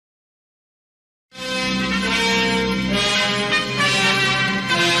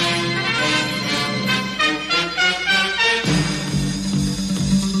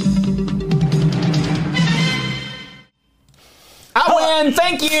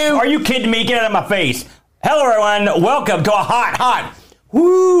Thank you. Are you kidding me? Get out of my face. Hello, everyone. Welcome to a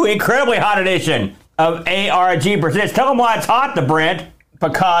incredibly hot edition of ARG Presents. Tell them why it's hot, Brent.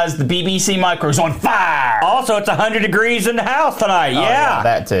 Because the BBC Micro is on fire. Also, it's 100 degrees in the house tonight. Yeah,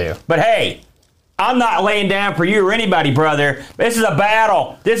 that too. But hey, I'm not laying down for you or anybody, brother. This is a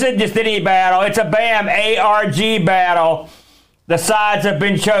battle. This isn't just any battle. It's a BAM ARG battle. The sides have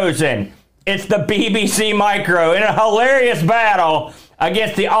been chosen. It's the BBC Micro in a hilarious battle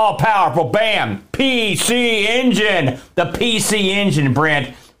against the all-powerful BAM PC Engine. The PC Engine,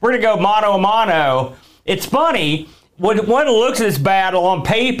 Brent. We're going to go mano a mano. It's funny. When one looks at this battle on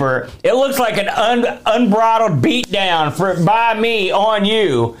paper, it looks like an unbridled beatdown by me on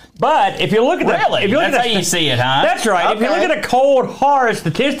you. But if you look at that's how you see it, huh? That's right. Okay. If you look at the cold, hard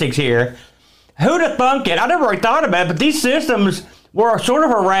statistics here, who'd have thunk it? I never really thought about it, but these systems were sort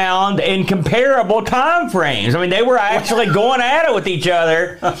of around in comparable time frames. I mean, they were actually going at it with each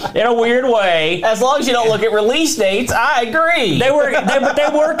other in a weird way. As long as you don't look at release dates, I agree. They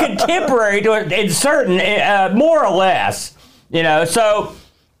were contemporary in certain, more or less. You know, so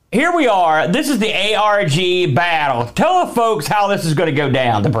here we are. This is the ARG battle. Tell the folks how this is going to go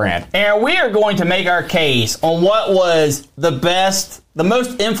down, Brent. And we are going to make our case on what was the best, the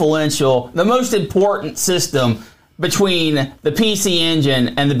most influential, the most important system between the PC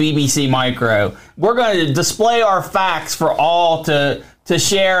Engine and the BBC Micro. We're going to display our facts for all to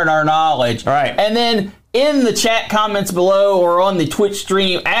share in our knowledge. All right. And then in the chat comments below or on the Twitch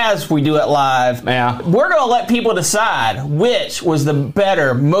stream as we do it live, we're going to let people decide which was the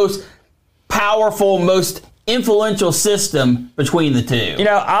better, most powerful, most influential system between the two. You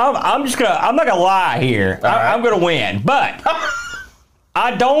know, I'm not gonna lie here. I'm gonna win, but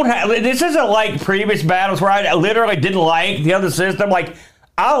I don't have. This isn't like previous battles where I literally didn't like the other system. Like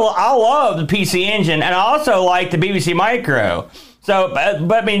I love the PC Engine, and I also like the BBC Micro. So,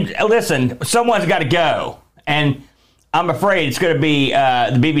 but I mean, listen, someone's got to go, and I'm afraid it's going to be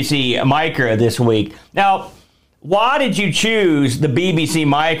the BBC Micro this week. Now, why did you choose the BBC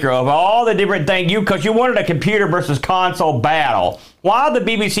Micro of all the different things? Because you wanted a computer versus console battle. Why the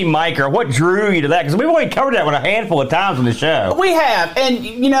BBC Micro? What drew you to that? Because we've only covered that one a handful of times on the show. We have. And,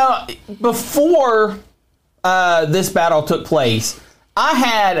 you know, before this battle took place, I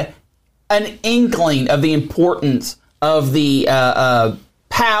had an inkling of the importance of the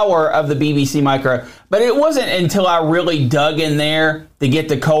power of the BBC Micro. But it wasn't until I really dug in there to get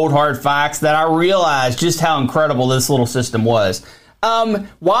the cold, hard facts that I realized just how incredible this little system was.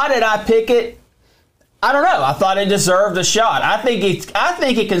 Why did I pick it? I don't know. I thought it deserved a shot. I think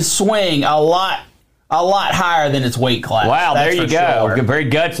it can swing a lot higher than its weight class. Wow, there you go. Sure. Very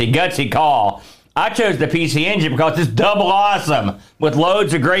gutsy call. I chose the PC Engine because it's double awesome with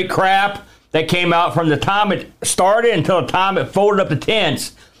loads of great crap that came out from the time it started until the time it folded up the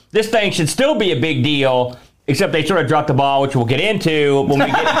tents. This thing should still be a big deal, except they sort of dropped the ball, which we'll get into when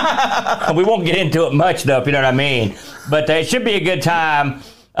we won't get into it much, though, if you know what I mean. But it should be a good time.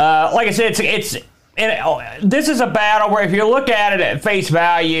 Like I said, this is a battle where if you look at it at face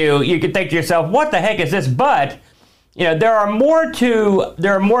value, you can think to yourself, "What the heck is this?" But you know, there are more to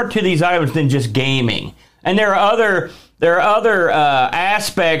these items than just gaming, and there are other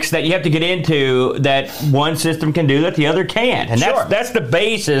aspects that you have to get into that one system can do that the other can't, and that's the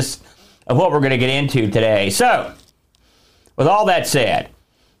basis of what we're going to get into today. So, with all that said,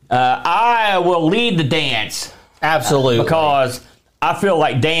 I will lead the dance. Absolutely, because I feel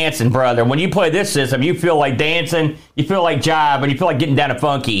like dancing, brother. When you play this system, you feel like dancing, you feel like jive, and you feel like getting down to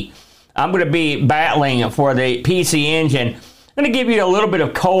funky. I'm going to be battling for the PC Engine. I'm going to give you a little bit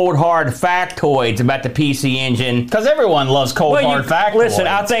of cold, hard factoids about the PC Engine. Because everyone loves cold, hard factoids. Listen,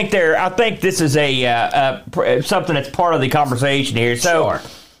 I think this is something that's part of the conversation here. So,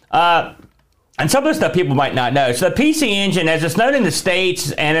 and some of the stuff people might not know. So the PC Engine, as it's known in the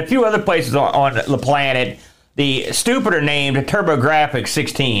States and a few other places on the planet, the stupider named TurboGrafx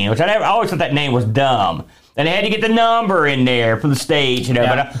 16, which I always thought that name was dumb. And they had to get the number in there for the stage, you know,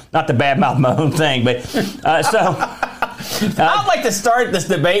 but not the badmouth my own thing. But I'd like to start this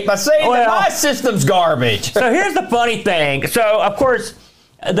debate by saying that my system's garbage. So here's the funny thing. So, of course,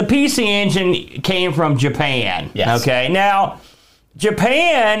 the PC Engine came from Japan. Yes. Okay. Now,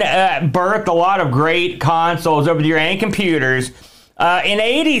 Japan birthed a lot of great consoles over the year and computers. In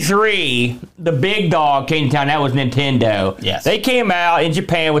 '83, the big dog came to town. That was Nintendo. Yes. They came out in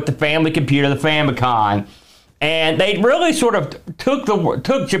Japan with the family computer, the Famicom. And they really sort of took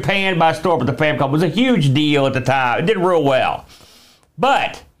Japan by storm with the Famicom. It was a huge deal at the time. It did real well.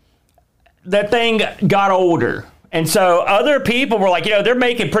 But the thing got older. And so other people were like, they're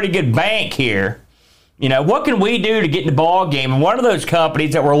making pretty good bank here. You know, what can we do to get in the ball game? And one of those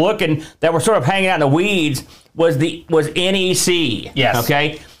companies that were sort of hanging out in the weeds was NEC. Yes.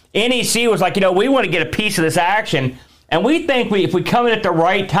 Okay. NEC was like, we want to get a piece of this action, and we think if we come in at the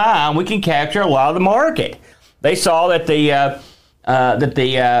right time, we can capture a lot of the market. They saw that the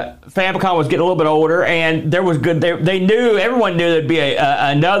Famicom was getting a little bit older, and there was good. Everyone knew there'd be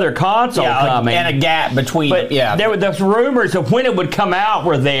another console coming, and a gap between. But there were those rumors of when it would come out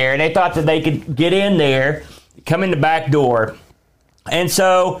were there, and they thought that they could get in there, come in the back door, and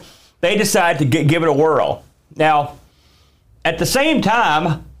so they decided to give it a whirl. Now, at the same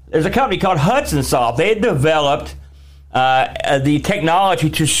time, there's a company called Hudson Soft. They had developed the technology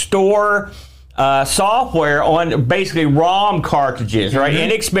to store software on basically ROM cartridges, right?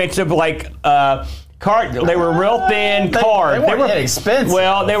 Mm-hmm. Inexpensive, like they were real thin cards. They weren't expensive.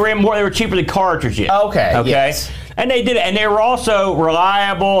 Well, they were cheaper than cartridges. Okay. Yes. And they did it, and they were also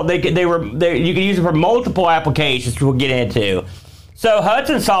reliable. You could use it for multiple applications, which we'll get into. So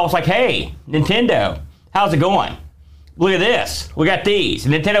Hudson Soft was like, "Hey, Nintendo, how's it going? Look at this. We got these."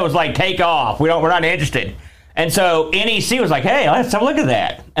 And Nintendo was like, "Take off. We're not interested." And so NEC was like, "Hey, let's have a look at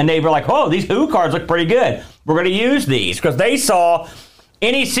that." And they were like, "Oh, these Who cards look pretty good. We're going to use these." Because they saw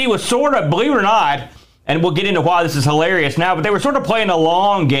NEC was sort of, believe it or not, and we'll get into why this is hilarious now, but they were sort of playing a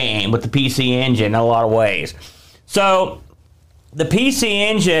long game with the PC Engine in a lot of ways. So the PC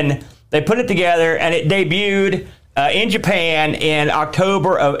Engine, they put it together, and it debuted in Japan in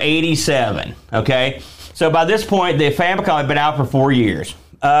October of '87. Okay? So by this point, the Famicom had been out for 4 years.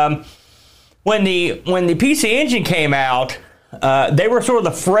 When the PC Engine came out, they were sort of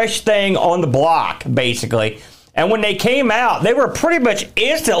the fresh thing on the block, basically. And when they came out, they were pretty much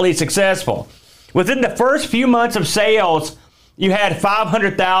instantly successful. Within the first few months of sales, you had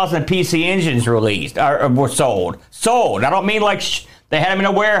 500,000 PC Engines released, or were sold. Sold. I don't mean like they had them in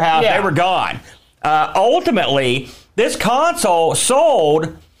a warehouse. Yeah. They were gone. Ultimately, this console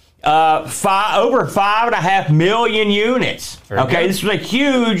sold over 5.5 million units. Very good. This was a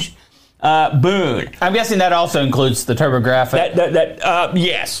huge boon. I'm guessing that also includes the TurboGrafx.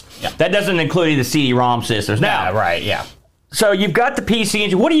 Yes. Yeah. That doesn't include the CD-ROM systems. Now, right, yeah. So you've got the PC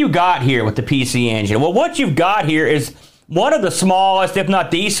Engine. What do you got here with the PC Engine? Well, what you've got here is one of the smallest, if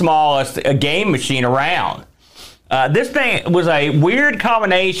not the smallest, game machine around. This thing was a weird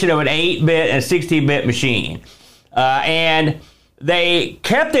combination of an 8-bit and a 16-bit machine. And they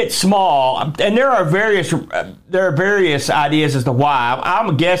kept it small, and there are various ideas as to why.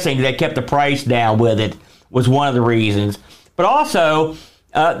 I'm guessing they kept the price down with it was one of the reasons. But also,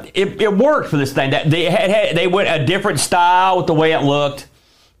 it worked for this thing. They went a different style with the way it looked.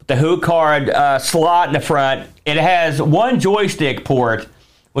 The Who card slot in the front. It has one joystick port,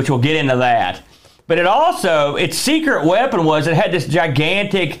 which we'll get into that. But its secret weapon was it had this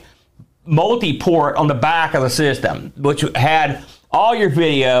gigantic multi-port on the back of the system, which had all your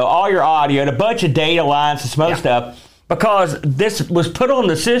video, all your audio, and a bunch of data lines and some other stuff, because this was put on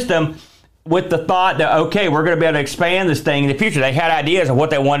the system with the thought that, okay, we're going to be able to expand this thing in the future. They had ideas of what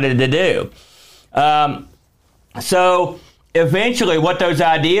they wanted to do. So eventually what those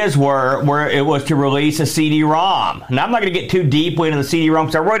ideas were it was to release a CD-ROM. And I'm not going to get too deeply into the CD-ROM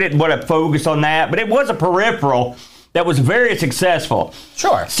because I really didn't want to focus on that, but it was a peripheral that was very successful.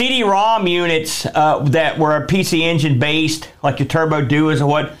 Sure. CD-ROM units that were PC Engine based, like your Turbo Duos or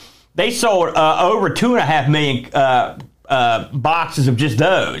what, they sold over 2.5 million boxes of just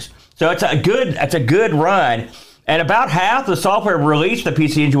those. So it's a good run. And about half the software released the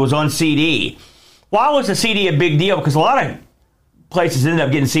PC Engine was on CD. Why was the CD a big deal? Because a lot of places ended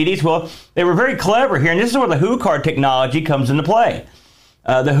up getting CDs. Well, they were very clever here, and this is where the Who card technology comes into play.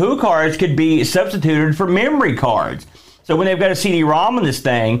 The Who cards could be substituted for memory cards. So when they've got a CD-ROM in this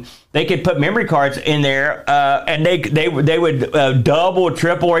thing, they could put memory cards in there, and they would double,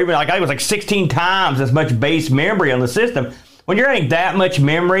 triple, or even I think it was like 16 times as much base memory on the system. When you're adding that much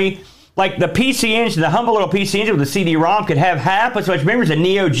memory, like the PC Engine, the humble little PC Engine with the CD-ROM could have half as much memory as a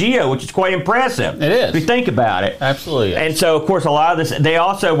Neo Geo, which is quite impressive. It is. If you think about it. Absolutely. And so, of course, a lot of this, they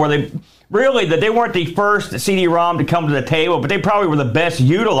also were they weren't the first CD-ROM to come to the table, but they probably were the best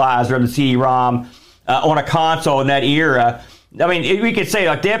utilizer of the CD-ROM on a console in that era. I mean, we could say,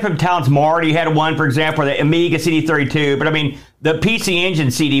 like, the FM Towns Marty had one, for example, or the Amiga CD32, but I mean, the PC Engine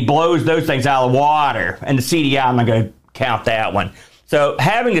CD blows those things out of the water, and the CDI, I'm not going to count that one. So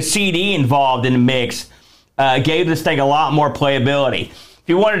having a CD involved in the mix gave this thing a lot more playability. If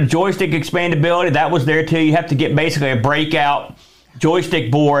you wanted joystick expandability, that was there too. You have to get basically a breakout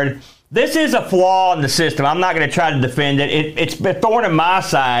joystick board. This is a flaw in the system. I'm not going to try to defend it. It's been thorn in my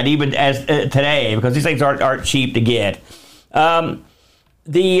side even as today, because these things aren't cheap to get.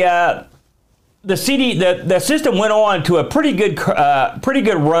 The the system went on to a pretty good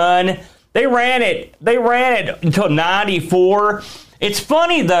run. They ran it until 94. It's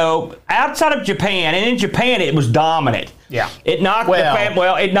funny though, outside of Japan, and in Japan it was dominant. Yeah. It knocked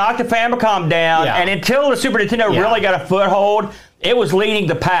the Famicom down, and until the Super Nintendo really got a foothold, it was leading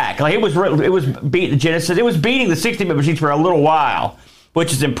the pack. Like it was beating the Genesis. It was beating the 16-bit machines for a little while,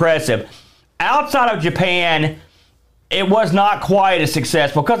 which is impressive. Outside of Japan, it was not quite as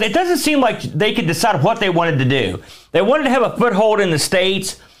successful because it doesn't seem like they could decide what they wanted to do. They wanted to have a foothold in the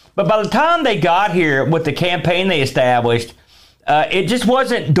States, but by the time they got here with the campaign they established, it just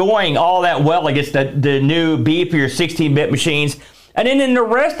wasn't doing all that well against the new beefier 16-bit machines. And then in the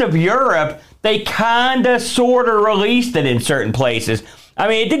rest of Europe, they kind of sort of released it in certain places. I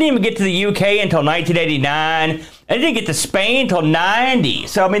mean, it didn't even get to the UK until 1989. And it didn't get to Spain until 90.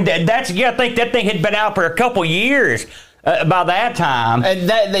 So, I mean, I think that thing had been out for a couple years by that time. And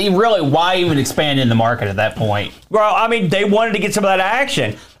why even expand in the market at that point? Well, I mean, they wanted to get some of that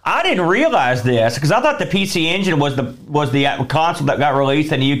action. I didn't realize this because I thought the PC Engine was the console that got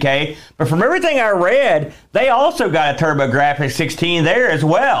released in the UK. But from everything I read, they also got a TurboGrafx 16 there as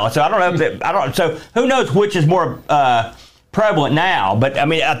well. So I don't know so who knows which is more prevalent now? But I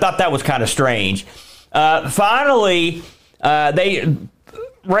mean, I thought that was kind of strange. Finally, they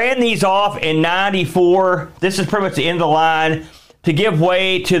ran these off in 94. This is pretty much the end of the line to give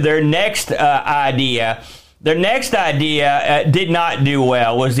way to their next idea. Their next idea did not do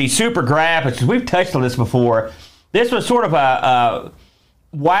well, was the Super Graphics. We've touched on this before. This was sort of a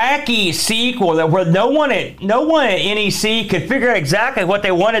wacky sequel where no one at NEC could figure out exactly what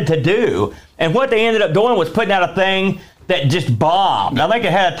they wanted to do. And what they ended up doing was putting out a thing that just bombed. I think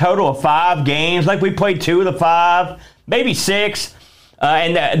it had a total of 5 games. Like we played 2 of the 5, maybe 6.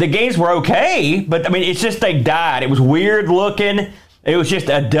 And the games were okay, but I mean, it's just they died. It was weird looking. It was just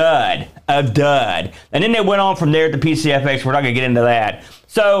a dud. And then they went on from there to PCFX. We're not going to get into that.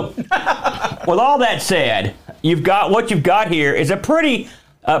 So, with all that said, what you've got here is a pretty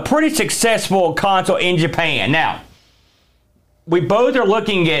successful console in Japan. Now, we both are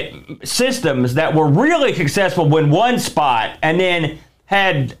looking at systems that were really successful in one spot and then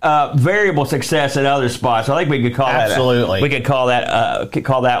had variable success in other spots. So I think we could call that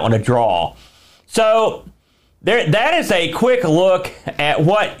one a draw. So that is a quick look at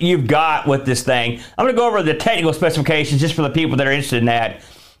what you've got with this thing. I'm going to go over the technical specifications just for the people that are interested in that.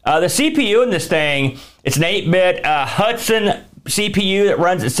 The CPU in this thing, it's an 8-bit Hudson CPU that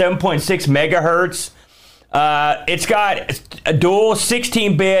runs at 7.6 megahertz. It's got a dual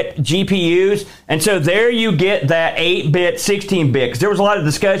 16-bit GPUs, and so there you get that 8-bit, 16-bit. Because there was a lot of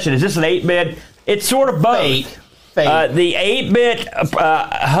discussion. Is this an 8-bit? It's sort of both. The 8-bit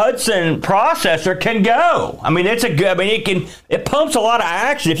Hudson processor can go. I mean, it pumps a lot of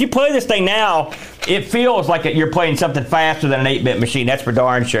action. If you play this thing now, it feels like you're playing something faster than an 8-bit machine. That's for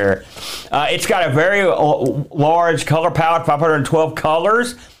darn sure. It's got a very large color palette, 512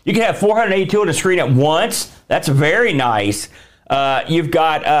 colors. You can have 482 on the screen at once. That's very nice. You've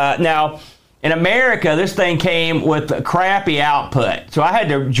got now. In America, this thing came with crappy output. So I had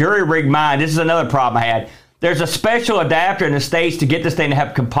to jury rig mine. This is another problem I had. There's a special adapter in the States to get this thing to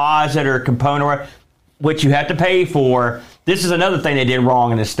have composite or component, which you have to pay for. This is another thing they did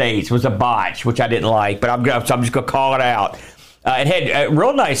wrong in the States. It was a botch, which I didn't like, but I'm just going to call it out. It had a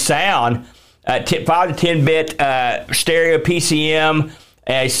real nice sound, 5 to 10-bit stereo PCM,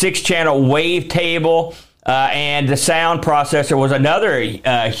 a 6-channel wavetable, and the sound processor was another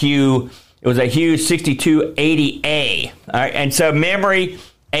Hue. It was a Hue 6280A. All right, and so memory,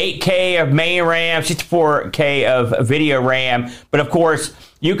 8K of main RAM, 64K of video RAM. But of course,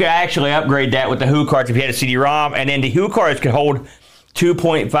 you could actually upgrade that with the Hue cards if you had a CD-ROM, and then the Hue cards could hold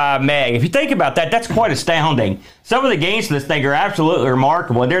 2.5 meg. If you think about that, that's quite astounding. Some of the games in this thing are absolutely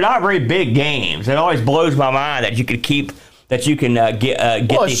remarkable, and they're not very big games. It always blows my mind that you can get these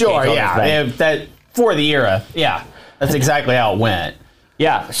games on this thing. That for the era, that's exactly how it went.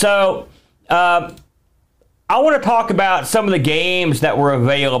 Yeah, so I want to talk about some of the games that were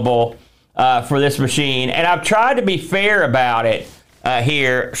available for this machine, and I've tried to be fair about it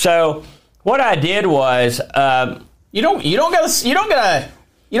here. So what I did was, you don't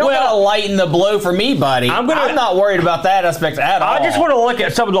gotta lighten the blow for me, buddy. I'm not worried about that aspect at all. I just want to look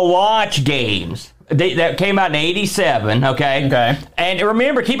at some of the launch games that came out in '87. Okay. And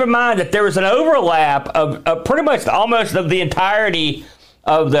remember, keep in mind that there was an overlap of pretty much almost of the entirety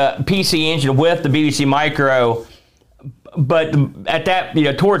of the PC Engine with the BBC Micro, but at that,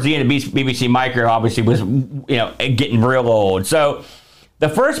 towards the end of BBC Micro obviously was, getting real old. So the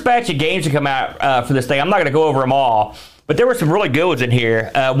first batch of games that come out for this thing, I'm not going to go over them all, but there were some really good ones in here.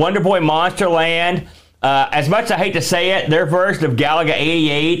 Wonder Boy Monsterland. As much as I hate to say it, their version of Galaga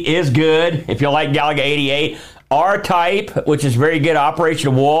 88 is good, if you like Galaga 88. R-Type, which is very good,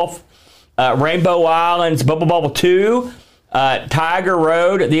 Operation Wolf. Rainbow Islands, Bubble Bobble 2. Tiger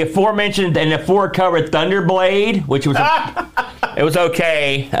Road, the aforementioned and aforecovered Thunderblade, which was it was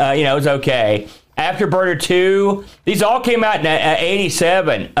okay. It was okay. Afterburner 2. These all came out in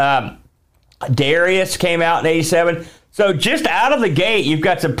 87. Darius came out in 87. So just out of the gate, you've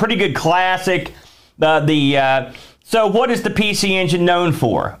got some pretty good classic. So what is the PC Engine known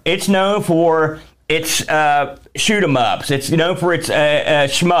for? It's known for its shoot 'em ups. It's known for its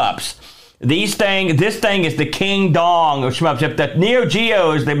shmups. This thing is the King Dong of shmups. If the Neo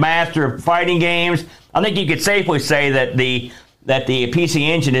Geo is the master of fighting games, I think you could safely say that the PC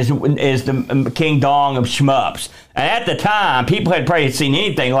Engine is the King Dong of shmups. And at the time, people had probably seen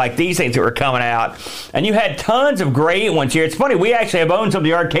anything like these things that were coming out, and you had tons of great ones here. It's funny, we actually have owned some of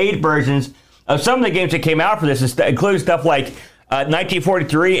the arcade versions of some of the games that came out for this, including stuff like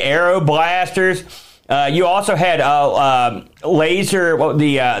 1943 Aero Blasters. You also had laser. Well,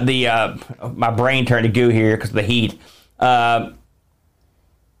 my brain turned to goo here because of the heat. What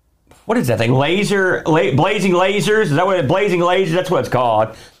is that thing? Blazing Lasers. Is that what Blazing Lasers? That's what it's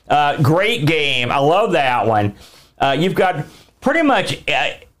called. Great game. I love that one. You've got pretty much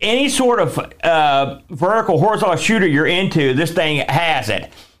any sort of vertical, horizontal shooter you're into. This thing has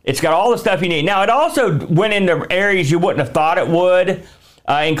it. It's got all the stuff you need. Now, it also went into areas you wouldn't have thought it would,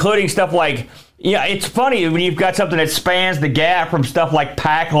 including stuff like. Yeah, it's funny when you've got something that spans the gap from stuff like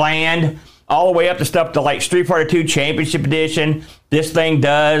Pac-Land all the way up to stuff to like Street Fighter II Championship Edition. This thing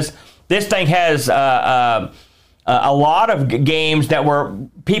does. This thing has a lot of games that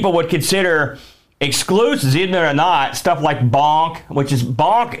people would consider exclusives, even though they're not. Stuff like Bonk,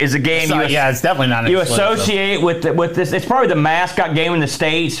 Bonk is a game. It's definitely not. You associate with this. It's probably the mascot game in the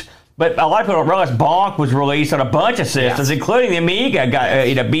States. But a lot of people don't realize Bonk was released on a bunch of systems, including the Amiga,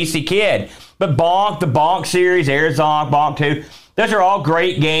 BC Kid. But Bonk, the Bonk series, Airzonk, Bonk 2, those are all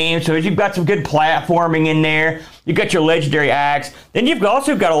great games. So you've got some good platforming in there. You've got your legendary acts. Then you've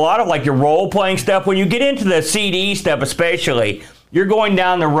also got a lot of like your role-playing stuff. When you get into the CD stuff especially, you're going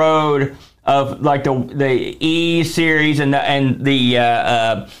down the road of like the E series and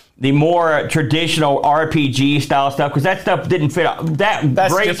the more traditional RPG style stuff, because that stuff didn't fit that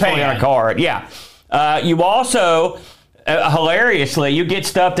gracefully on a card. Yeah. You also, hilariously, you get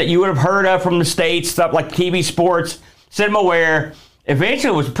stuff that you would have heard of from the States, stuff like TV Sports, Cinemaware.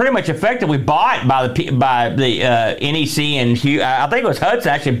 Eventually, was pretty much effectively bought by the NEC, and I think it was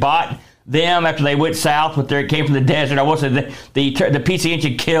Hudson actually bought them after they went south. It came from the desert. I wasn't the PC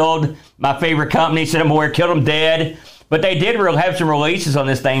Engine killed my favorite company, Cinemaware, killed them dead. But they did have some releases on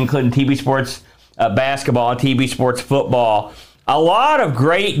this thing, including TV Sports Basketball and TV Sports Football. A lot of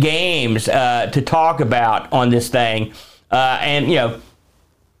great games to talk about on this thing.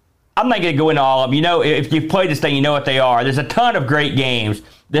 I'm not going to go into all of them. If you've played this thing, you know what they are. There's a ton of great games.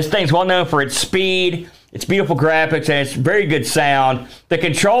 This thing's well known for its speed, its beautiful graphics, and its very good sound. The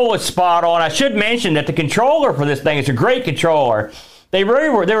control is spot on. I should mention that the controller for this thing is a great controller. They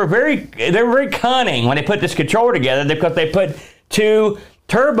were very cunning when they put this controller together, because they put two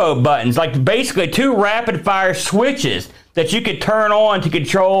turbo buttons, like basically two rapid fire switches that you could turn on to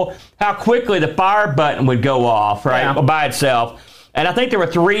control how quickly the fire button would go off, right, by itself. And I think there were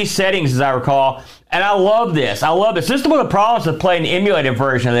 3 settings, as I recall. And I love this. This is one of the problems with playing the emulated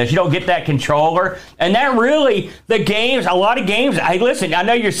version of this. You don't get that controller. And that really, a lot of games, hey, listen, I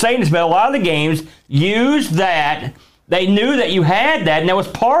know you're saying this, but a lot of the games use that. They knew that you had that, and that was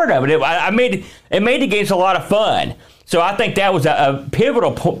part of it. It made the games a lot of fun. So I think that was a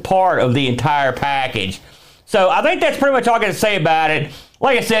pivotal part of the entire package. So I think that's pretty much all I got to say about it.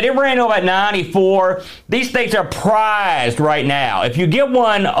 Like I said, it ran over at 94. These things are prized right now. If you get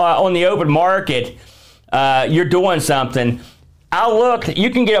one on the open market, you're doing something.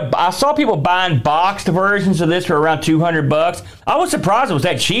 I saw people buying boxed versions of this for around $200. I was surprised it was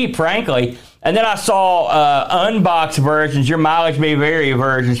that cheap, frankly. And then I saw unboxed versions, your mileage may vary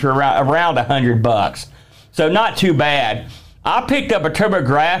versions, for around $100. So not too bad. I picked up a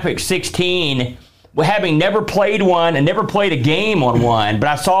TurboGrafx 16, having never played one and never played a game on one, but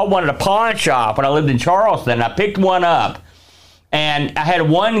I saw one at a pawn shop when I lived in Charleston, and I picked one up. And I had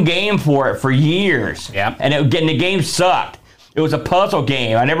one game for it for years. Yeah. And the game sucked. It was a puzzle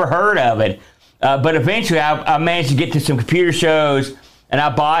game. I never heard of it. But eventually I managed to get to some computer shows, and I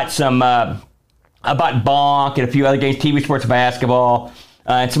bought Bonk and a few other games, TV Sports Basketball,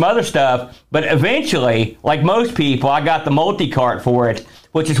 and some other stuff. But eventually, like most people, I got the multi-cart for it,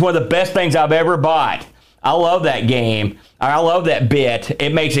 which is one of the best things I've ever bought. I love that game. I love that bit.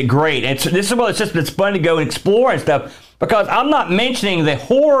 It makes it great. It's fun to go and explore and stuff, because I'm not mentioning the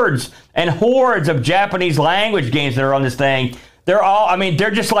hordes and hordes of Japanese language games that are on this thing.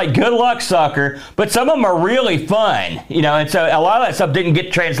 They're just like Good Luck Sucker, but some of them are really fun, and so a lot of that stuff didn't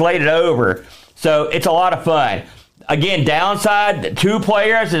get translated over. So it's a lot of fun. Again, downside, 2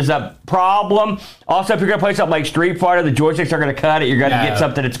 players is a problem. Also, if you're going to play something like Street Fighter, the joysticks are going to cut it. You're going to get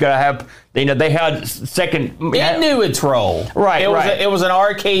something that's going to have, they had second. It knew its role. Right, It was an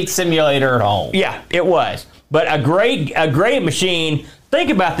arcade simulator at home. Yeah, it was. But a great machine. Think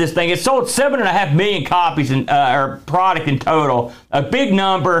about this thing. It sold 7.5 million copies or product in total. A big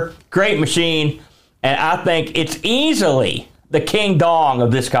number, great machine, and I think it's easily the King Dong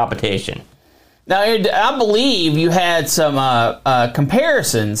of this competition. Now, I believe you had some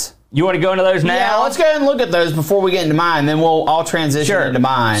comparisons. You want to go into those now? Yeah, let's go ahead and look at those before we get into mine, then I'll transition into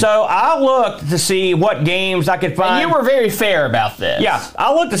mine. So I looked to see what games I could find. And you were very fair about this. Yeah,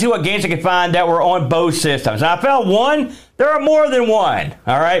 I looked to see what games I could find that were on both systems. And I found one. There are more than one,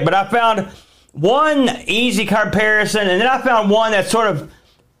 all right? But I found one easy comparison, and then I found one that's sort of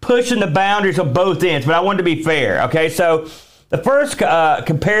pushing the boundaries of both ends, but I wanted to be fair, okay? So the first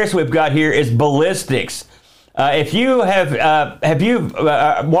comparison we've got here is ballistics. If you have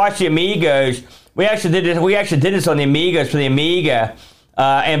watched the Amigos, we actually did this on the Amigos for the Amiga.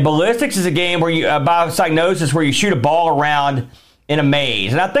 And ballistics is a game where you by psygnosis where you shoot a ball around in a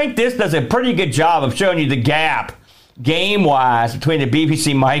maze. And I think this does a pretty good job of showing you the gap game-wise between the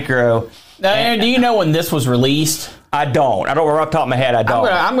BBC Micro. Now, Aaron, do you know when this was released? I don't. Right off the top of my head, I don't.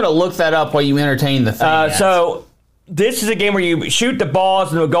 I'm going to look that up while you entertain the fans. So this is a game where you shoot the balls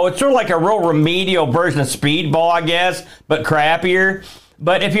and it'll go. It's sort of like a real remedial version of Speedball, I guess, but crappier.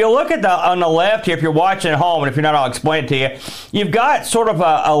 But if you look at on the left here, if you're watching at home, and if you're not, I'll explain it to you. You've got sort of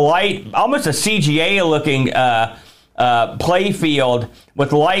a light, almost a CGA-looking play field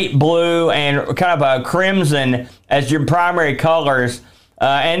with light blue and kind of a crimson as your primary colors.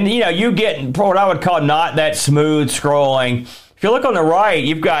 And, you get what I would call not that smooth scrolling. If you look on the right,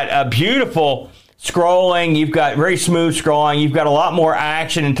 you've got a beautiful scrolling. You've got very smooth scrolling. You've got a lot more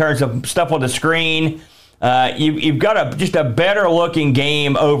action in terms of stuff on the screen. You've got just a better looking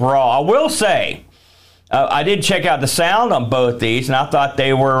game overall. I will say, I did check out the sound on both these, and I thought the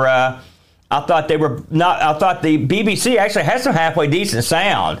BBC actually has some halfway decent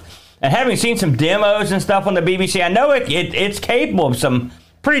sound. And having seen some demos and stuff on the BBC, I know it's capable of some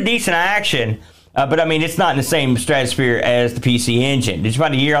pretty decent action. But I mean, it's not in the same stratosphere as the PC Engine. Did you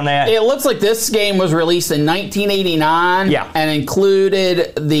find a year on that? It looks like this game was released in 1989. Yeah. And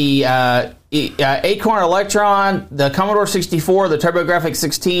included the Acorn Electron, the Commodore 64, the TurboGrafx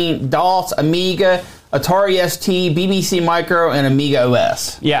 16, DOS, Amiga, Atari ST, BBC Micro, and Amiga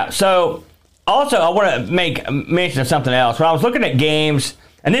OS. Yeah. So also, I want to make mention of something else. When I was looking at games,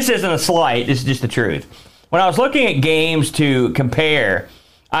 and this isn't a slight, this is just the truth. When I was looking at games to compare,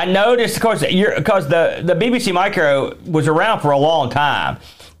 I noticed, of course, because the BBC Micro was around for a long time,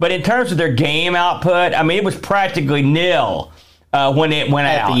 but in terms of their game output, I mean, it was practically nil when it went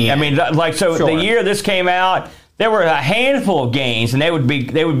out. I mean, the year this came out, there were a handful of games, and they would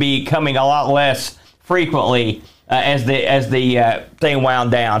be coming a lot less frequently as the thing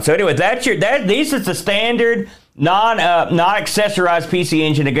wound down. So anyway, this is the standard non-accessorized PC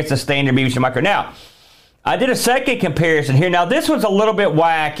Engine against the standard BBC Micro. Now, I did a second comparison here. Now, this one's a little bit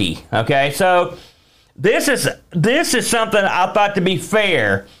wacky, okay? So, this is something I thought to be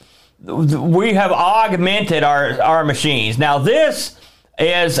fair. We have augmented our machines. Now, this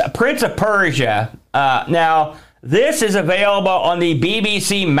is Prince of Persia. Now, this is available on the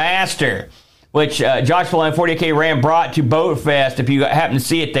BBC Master, which Josh Malone 40K Ram brought to Boat Fest, if you happen to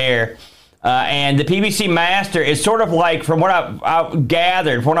see it there. And the BBC Master is sort of like, from what I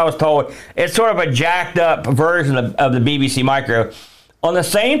gathered, from what I was told, it's sort of a jacked up version of the BBC Micro. On the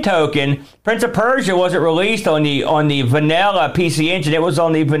same token, Prince of Persia wasn't released on the vanilla PC Engine. It was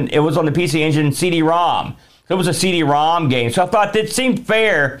on the PC Engine CD-ROM. So it was a CD-ROM game. So I thought it seemed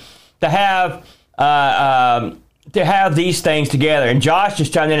fair to have these things together. And Josh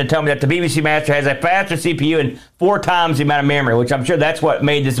just chimed in to tell me that the BBC Master has a faster CPU and 4 times the amount of memory, which I'm sure that's what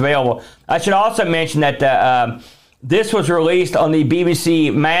made this available. I should also mention that this was released on the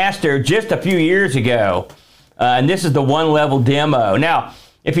BBC Master just a few years ago. And this is the one-level demo. Now,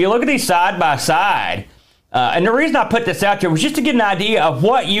 if you look at these side by side, and the reason I put this out there was just to get an idea of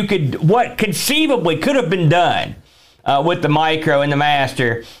what conceivably could have been done with the Micro and the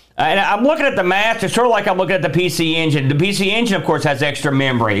Master. And I'm looking at the Master sort of like I'm looking at the PC Engine. The PC Engine, of course, has extra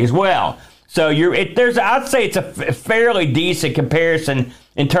memory as well. So I'd say it's a fairly decent comparison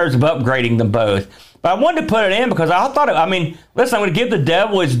in terms of upgrading them both. But I wanted to put it in because I thought, listen, I'm going to give the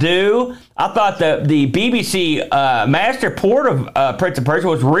devil his due. I thought the BBC Master Port of Prince of Persia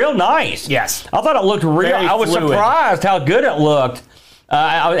was real nice. Yes. I thought it looked real. Very I was fluid. surprised how good it looked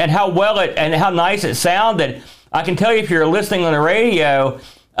and how well and how nice it sounded. I can tell you if you're listening on the radio,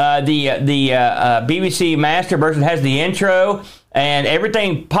 the BBC Master version has the intro, and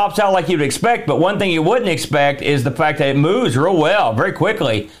everything pops out like you'd expect. But one thing you wouldn't expect is the fact that it moves real well, very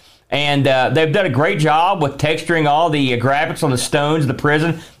quickly. And they've done a great job with texturing all the graphics on the stones of the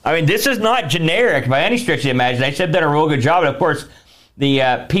prison. I mean, this is not generic by any stretch of the imagination. They've done a real good job. And, of course, the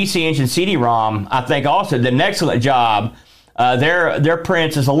PC Engine CD-ROM, I think, also did an excellent job. Their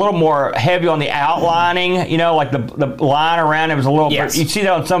prints is a little more heavy on the outlining, like the line around it was a little... Yes. You see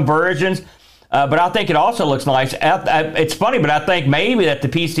that on some versions. But I think it also looks nice. It's funny, but I think maybe that the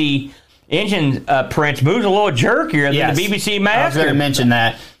PC Engine prints moves a little jerkier than the BBC Master. I was going to mention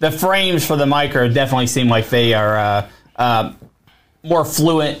that. The frames for the micro definitely seem like they are more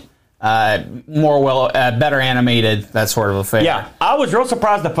fluent, better animated, that sort of affair. Yeah, I was real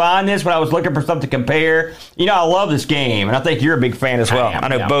surprised to find this when I was looking for something to compare. I love this game, and I think you're a big fan as well. I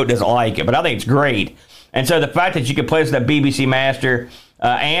know Bo doesn't like it, but I think it's great. And so the fact that you could play this with that BBC Master,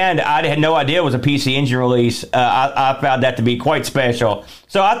 and I had no idea it was a PC Engine release, I found that to be quite special.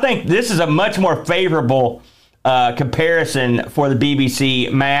 So I think this is a much more favorable comparison for the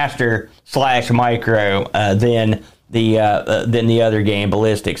BBC Master / Micro than the other game,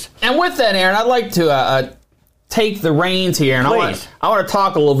 Ballistics. And with that, Aaron, I'd like to take the reins here, and I want to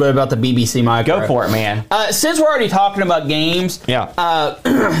talk a little bit about the BBC Micro. Go for it, man. Since we're already talking about games,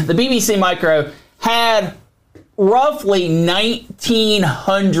 the BBC Micro had roughly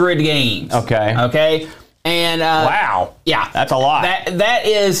 1,900 games. Okay. And wow. Yeah. That's a lot. That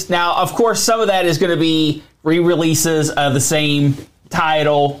is, now, of course, some of that is going to be re-releases of the same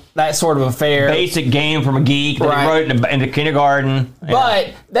title, that sort of affair. Basic game from a geek that he wrote in the kindergarten.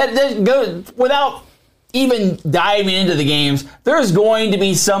 But that goes, without even diving into the games, there's going to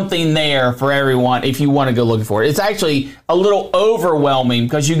be something there for everyone if you want to go looking for it. It's actually a little overwhelming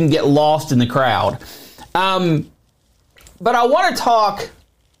because you can get lost in the crowd. But I want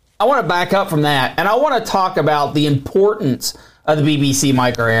to back up from that, and I want to talk about the importance of the BBC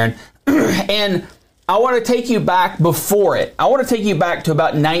Micro, Aaron. And I want to take you back before it. I want to take you back to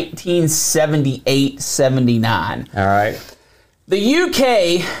about 1978, 79. All right. The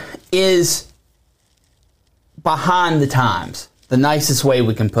UK is behind the times, the nicest way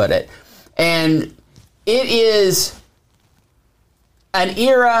we can put it. And it is an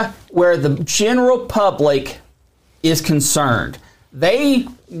era where the general public is concerned. They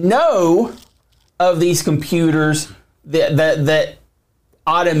know of these computers, that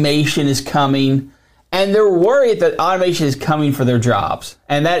automation is coming, and they're worried that automation is coming for their jobs.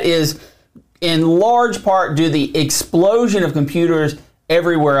 And that is in large part due to the explosion of computers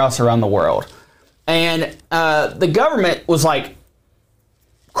everywhere else around the world. And the government was like,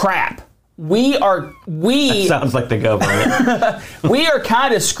 crap. That sounds like the government. We are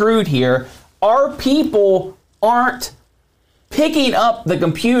kind of screwed here. Our people aren't picking up the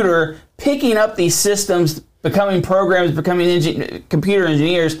computer, picking up these systems, becoming programs, becoming computer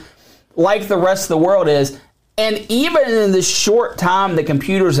engineers like the rest of the world is. And even in the short time that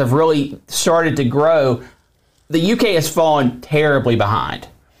computers have really started to grow, the UK has fallen terribly behind.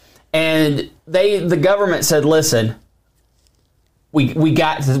 And the government said, listen, we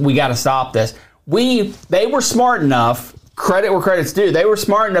got to stop this. They were smart enough, credit where credit's due, they were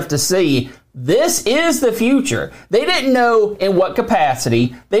smart enough to see this is the future. They didn't know in what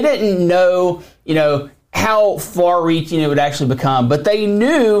capacity. They didn't know, how far-reaching it would actually become. But they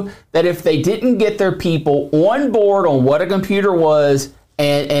knew that if they didn't get their people on board on what a computer was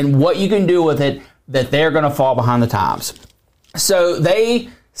and what you can do with it, that they're going to fall behind the times. So they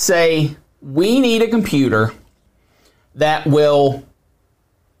say, we need a computer that will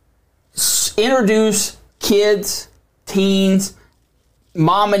introduce kids, teens,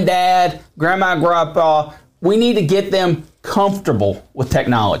 mom and dad, grandma and grandpa. We need to get them comfortable with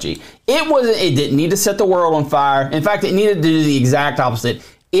technology. It didn't need to set the world on fire. In fact, it needed to do the exact opposite.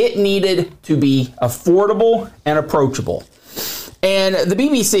 It needed to be affordable and approachable. And the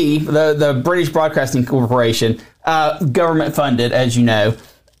BBC, the British Broadcasting Corporation, government funded, as you know,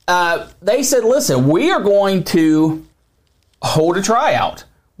 they said, listen, we are going to hold a tryout.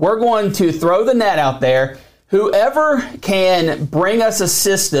 We're going to throw the net out there. Whoever can bring us a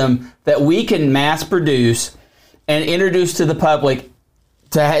system that we can mass produce and introduce to the public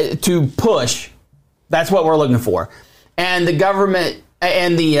to push, that's what we're looking for. And the government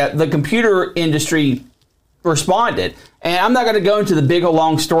and the computer industry responded. And I'm not going to go into the big,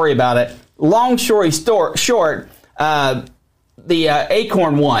 long story about it. long story short, the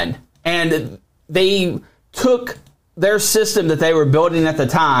Acorn won, and they took their system that they were building at the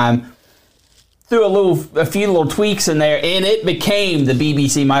time, threw a few little tweaks in there, and it became the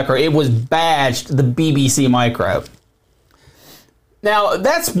BBC Micro. It was badged the BBC Micro. Now,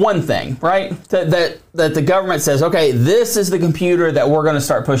 that's one thing, right? That the government says, okay, this is the computer that we're going to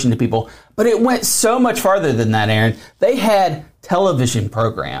start pushing to people. But it went so much farther than that, Aaron. They had television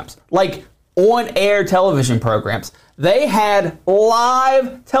programs, like on-air television programs. They had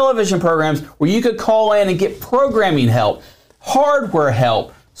live television programs where you could call in and get programming help, hardware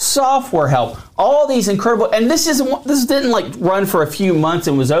help, software help, all these incredible, and this didn't like run for a few months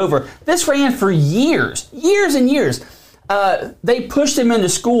and was over. This ran for years and years. They pushed them into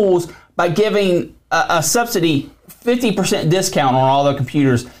schools by giving a subsidy, 50% discount on all their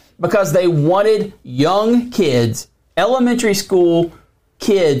computers, because they wanted young kids, elementary school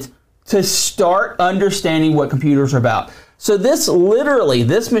kids, to start understanding what computers are about. So this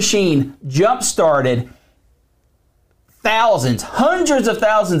machine jump-started thousands, hundreds of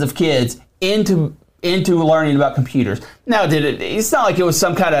thousands of kids into learning about computers. Now, it's not like it was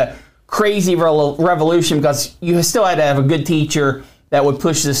some kind of crazy revolution, because you still had to have a good teacher that would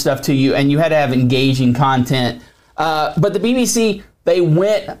push this stuff to you, and you had to have engaging content. But the BBC, they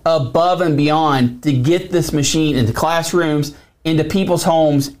went above and beyond to get this machine into classrooms, into people's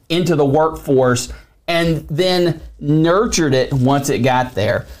homes, into the workforce, and then nurtured it once it got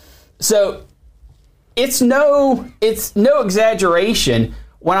there. So it's no exaggeration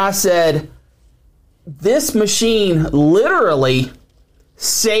when I said this machine literally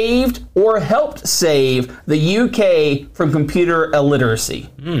saved or helped save the UK from computer illiteracy.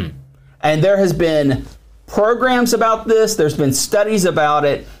 And there has been programs about this. There's been studies about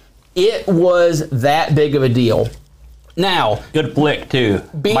it. It was that big of a deal. Now, good flick too.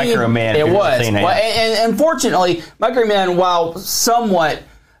 Microman. It was. Well, and unfortunately, Microman, while somewhat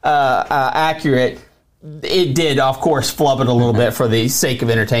accurate, it did, of course, flub it a little bit for the sake of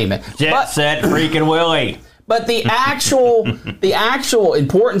entertainment. Jet Set freaking Willie. But the actual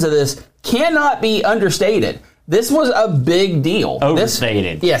importance of this cannot be understated. This was a big deal.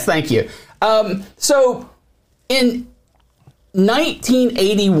 Overstated. Yes, thank you. So in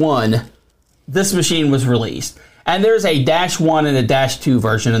 1981, this machine was released. And there's a -1 and a -2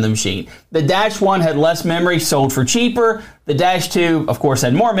 version of the machine. The -1 had less memory, sold for cheaper. The -2, of course,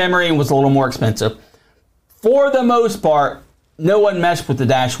 had more memory and was a little more expensive. For the most part, no one messed with the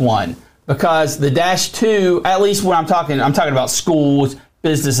 -1, because the -2, at least when I'm talking about schools,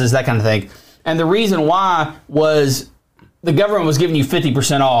 businesses, that kind of thing. And the reason why was the government was giving you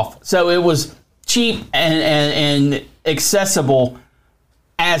 50% off. So it was cheap and accessible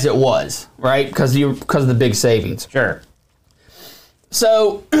as it was, right? Because of the big savings. Sure.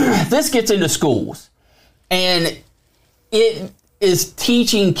 So this gets into schools, and it is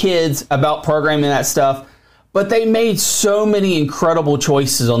teaching kids about programming and that stuff. But they made so many incredible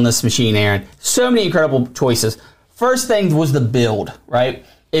choices on this machine, Aaron. So many incredible choices. First thing was the build, right?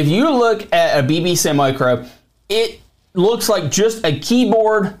 If you look at a BBC Micro, it looks like just a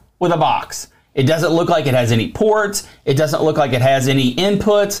keyboard with a box. It doesn't look like it has any ports. It doesn't look like it has any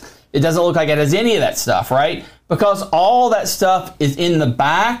inputs. It doesn't look like it has any of that stuff, right? Because all that stuff is in the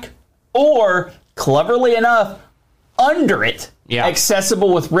back, or, cleverly enough, under it,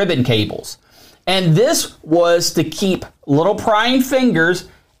 accessible with ribbon cables. And this was to keep little prying fingers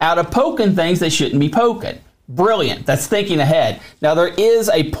out of poking things they shouldn't be poking. Brilliant. That's thinking ahead. Now, there is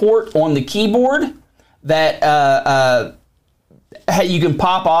a port on the keyboard that you can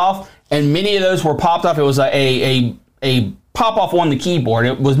pop off, and many of those were popped off. It was a pop off on the keyboard.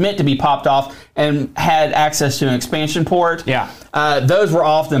 It was meant to be popped off and had access to an expansion port. Yeah. Those were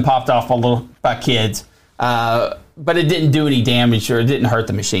often popped off by kids, but it didn't do any damage, or it didn't hurt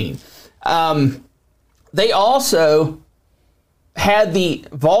the machine. They also had the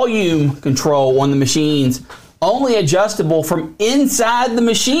volume control on the machines only adjustable from inside the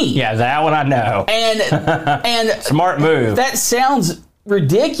machine. Yeah, that one I know. And smart move. That sounds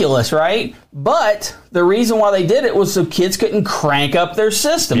ridiculous, right? But the reason why they did it was so kids couldn't crank up their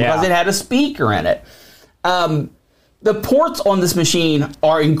system, because it had a speaker in it. The ports on this machine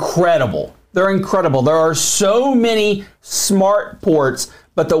are incredible. They're incredible. There are so many smart ports,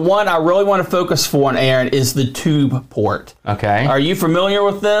 but the one I really want to focus on, Aaron, is the tube port. Okay. Are you familiar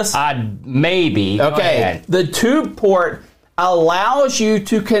with this? Maybe. Okay. The tube port allows you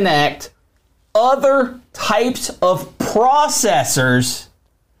to connect other types of processors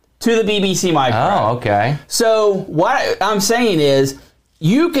to the BBC Micro. Oh, okay. So what I'm saying is,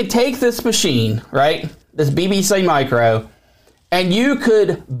 you could take this machine, right, this BBC Micro, and you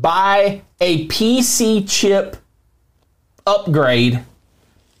could buy a PC chip upgrade,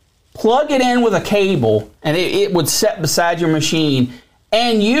 plug it in with a cable, and it would set beside your machine,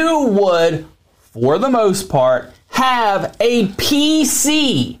 and you would, for the most part, have a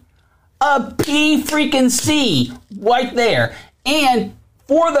PC. A P-freaking-C right there. And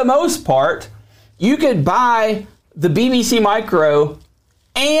for the most part, you could buy the BBC Micro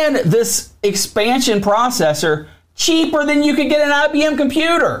and this expansion processor cheaper than you could get an IBM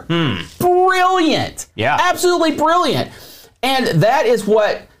computer. Brilliant. Yeah. Absolutely brilliant. And that is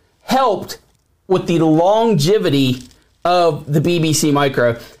what helped with the longevity of the BBC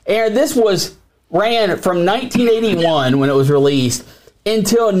Micro. And this ran from 1981 when it was released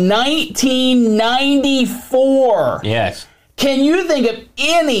until 1994. Yes. Can you think of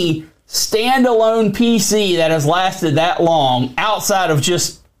any standalone PC that has lasted that long outside of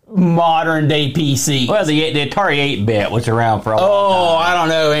just modern day PC? Well, the Atari 8-bit was around for a long time. Oh, I don't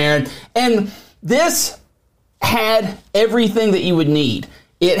know, Aaron. And this had everything that you would need.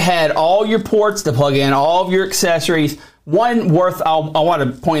 It had all your ports to plug in, all of your accessories. One I want to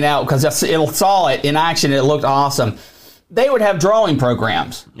point out, because it saw it in action, it looked awesome. They would have drawing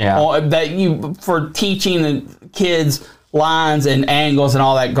programs that for teaching the kids lines and angles and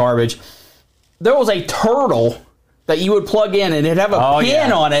all that garbage. There was a turtle that you would plug in, and it'd have a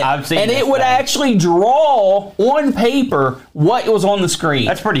pin on it, and it would actually draw on paper what was on the screen.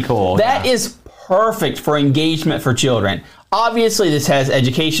 That's pretty cool. That is perfect for engagement for children. Obviously, this has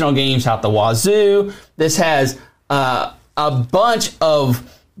educational games out the wazoo. This has a bunch of,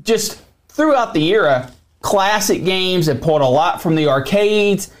 just throughout the era, classic games that pulled a lot from the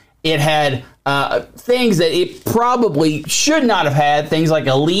arcades. It had things that it probably should not have had, things like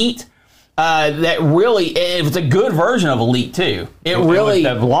Elite. It was a good version of Elite, too. It was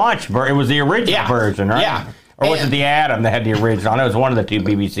the launch version. It was the original version, right? Yeah. Or was it the Atom that had the original? I know it was one of the two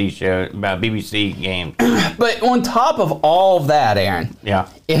BBC games. But on top of all of that, Aaron,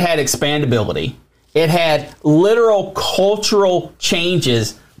 it had expandability. It had literal cultural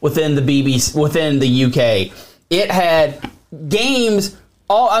changes within the UK. It had games.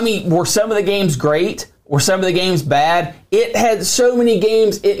 Were some of the games great? Were some of the games bad? It had so many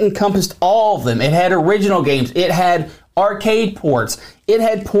games, it encompassed all of them. It had original games. It had arcade ports. It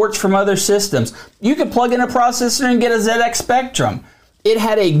had ports from other systems. You could plug in a processor and get a ZX Spectrum. It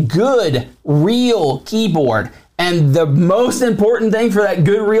had a good, real keyboard. And the most important thing for that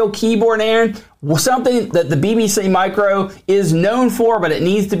good, real keyboard, Aaron, was something that the BBC Micro is known for, but it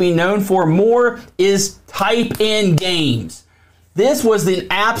needs to be known for more, is type-in games. This was the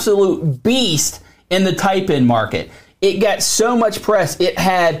absolute beast in the type-in market. It got so much press. It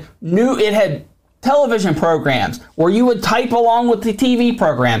had television programs where you would type along with the TV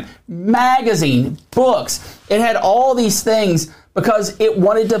program, magazine, books. It had all these things because it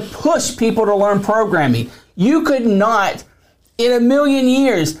wanted to push people to learn programming. You could not, in a million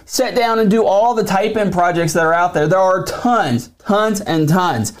years, sit down and do all the type-in projects that are out there. There are tons and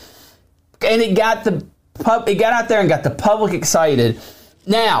tons. And it got out there and got the public excited.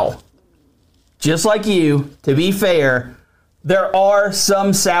 Now, just like you, to be fair, there are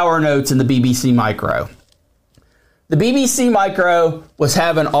some sour notes in the BBC Micro. The BBC Micro was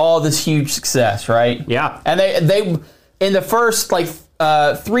having all this huge success, right? Yeah. And they in the first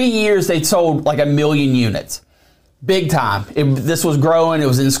 3 years, they sold 1 million units. Big time. This was growing. It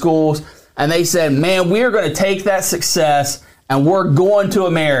was in schools. And they said, man, we're going to take that success and we're going to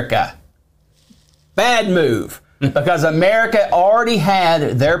America. Bad move. Because America already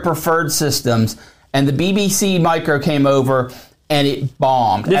had their preferred systems, and the BBC Micro came over, and it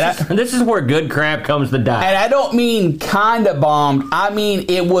bombed. This is where good crap comes to die. And I don't mean kind of bombed. I mean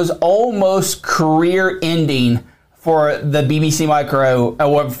it was almost career-ending for the BBC Micro,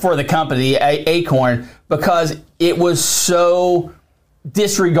 or for the company, Acorn, because it was so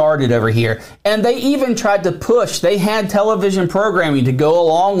disregarded over here. And they even tried to push. They had television programming to go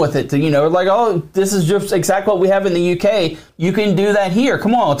along with it, to, this is just exactly what we have in the UK. You can do that here.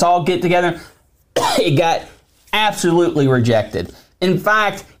 Come on, let's all get together. It got absolutely rejected. In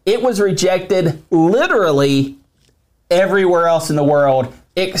fact, it was rejected literally everywhere else in the world,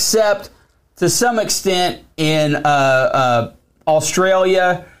 except to some extent in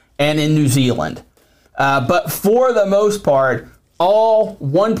Australia and in New Zealand. But for the most part, all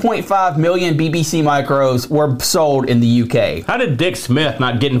 1.5 million BBC Micros were sold in the UK. How did Dick Smith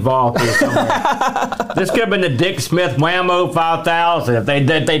not get involved here somewhere? This could have been the Dick Smith Whammo 5000 if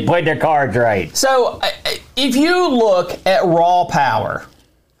they played their cards right. So, if you look at raw power,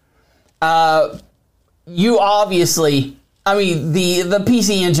 you obviously, the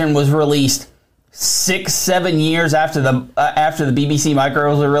PC Engine was released 6-7 years after the BBC Micro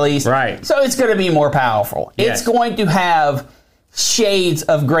was released. Right. So it's going to be more powerful. Yes. It's going to have shades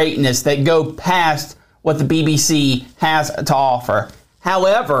of greatness that go past what the BBC has to offer.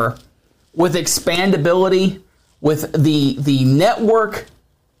 However, with expandability, with the network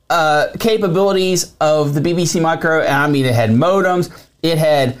capabilities of the BBC Micro, and I mean it had modems, it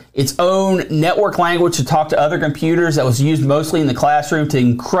had its own network language to talk to other computers that was used mostly in the classroom to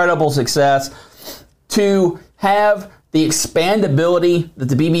incredible success. To have the expandability that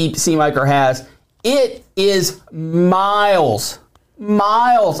the BBC Micro has, it is miles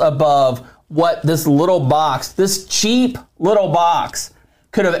above what this little box, this cheap little box,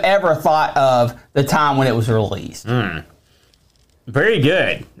 could have ever thought of the time when it was released. Very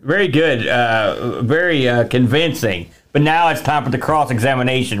good. Very good. Very convincing. But now it's time for the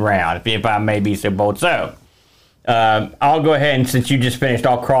cross-examination round, if I may be so bold. So, I'll go ahead and, since you just finished,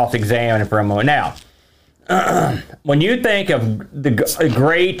 I'll cross-examine for a moment. Now, when you think of the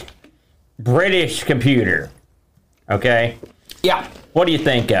great British computer, okay? Yeah. What do you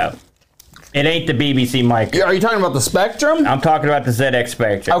think of? It ain't the BBC Micro. Are you talking about the Spectrum? I'm talking about the ZX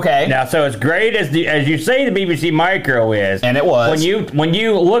Spectrum. Okay. Now, so as great as you say the BBC Micro is, and it was, when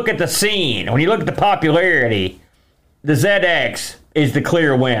you look at the scene, when you look at the popularity, the ZX is the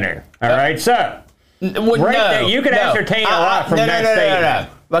clear winner. All right. So, you can ascertain a lot from that statement.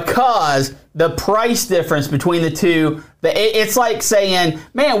 Because the price difference between the two, it's like saying,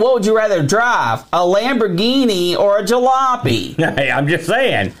 man, what would you rather drive, a Lamborghini or a jalopy? Hey, I'm just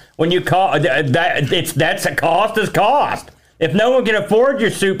saying, when you call that's a cost is cost. If no one can afford your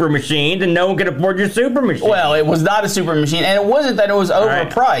super machine, then no one can afford your super machine. Well, it was not a super machine, and it wasn't that it was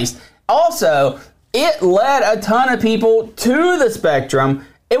overpriced. Right. Also, it led a ton of people to the Spectrum.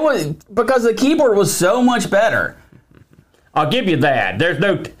 It was because the keyboard was so much better. I'll give you that.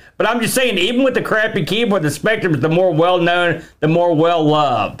 But I'm just saying, even with the crappy keyboard, the Spectrum is the more well-known, the more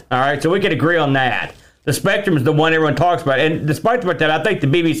well-loved. All right, so we can agree on that. The Spectrum is the one everyone talks about. And despite that, I think the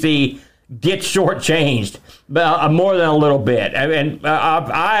BBC gets shortchanged more than a little bit. And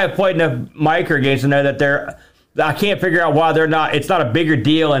I have played enough micro games to know that I can't figure out why it's not a bigger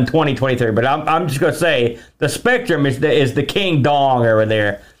deal in 2023. But I'm just going to say the Spectrum is the king dong over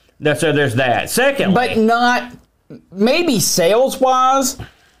there. So there's that. Secondly, but not maybe sales-wise.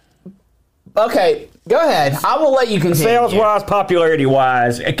 Okay, go ahead. I will let you continue. Sales-wise,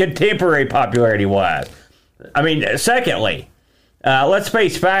 popularity-wise, contemporary popularity-wise. I mean, secondly, let's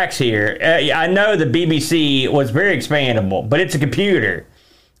face facts here. I know the BBC was very expandable, but it's a computer.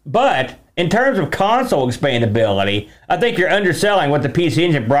 But in terms of console expandability, I think you're underselling what the PC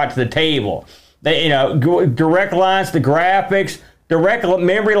Engine brought to the table. Direct lines to graphics, direct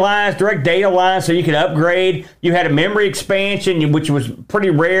memory lines, direct data lines, so you could upgrade. You had a memory expansion, which was pretty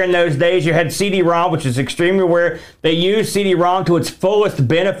rare in those days. You had CD-ROM, which is extremely rare. They used CD-ROM to its fullest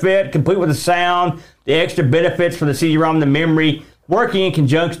benefit, complete with the sound, the extra benefits for the CD-ROM, the memory, working in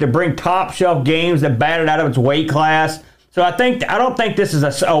conjunction to bring top-shelf games that batted out of its weight class. So I don't think this is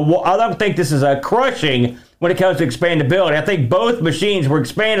a crushing when it comes to expandability. I think both machines were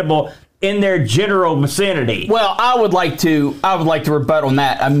expandable in their general vicinity. Well, I would like to rebut on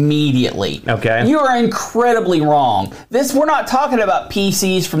that immediately. Okay. You are incredibly wrong. We're not talking about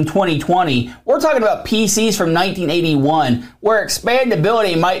PCs from 2020. We're talking about PCs from 1981, where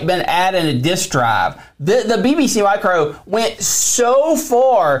expandability might have been added in a disk drive. The BBC Micro went so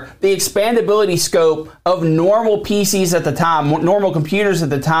far the expandability scope of normal PCs at the time, normal computers at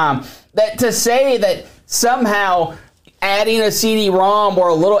the time, that to say that somehow adding a CD-ROM or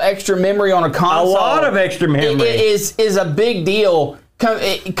a little extra memory on a console, a lot of extra memory, is a big deal.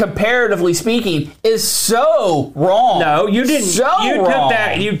 Comparatively speaking, is so wrong. No, you didn't. So you wrong. took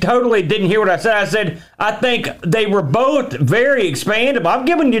that. You totally didn't hear what I said. I said I think they were both very expandable. I'm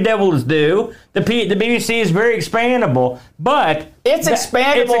giving you devil's due. The BBC is very expandable, but it's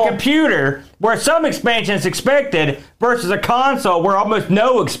expandable. It's a computer where some expansion is expected versus a console where almost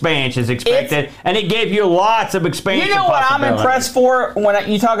no expansion is expected, and it gave you lots of expansion. You know what I'm impressed for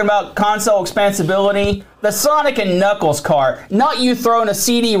when you talking about console expansibility? The Sonic and Knuckles cart. Not you throwing a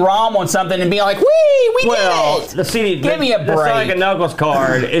CD-ROM on something and being like, "Wee, we did it." The CD. Give me a break. The Sonic and Knuckles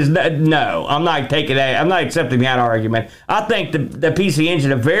card is no. I'm not taking that. I'm not accepting that argument. I think the PC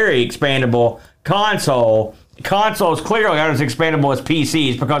Engine, a very expandable console. Consoles clearly aren't as expandable as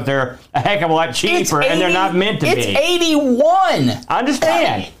PCs because they're a heck of a lot cheaper and they're not meant to be. It's 81. I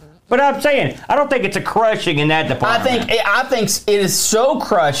understand. But I'm saying, I don't think it's a crushing in that department. I think it is so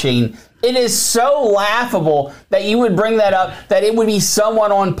crushing. It is so laughable that you would bring that up, that it would be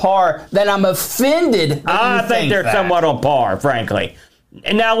somewhat on par, that I'm offended that I think they're somewhat on par, frankly.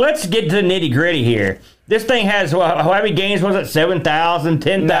 And now let's get to the nitty gritty here. This thing has, how many games was it? 7,000,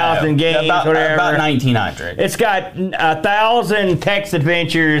 10,000 games, whatever. About 1,900. It's got 1,000 text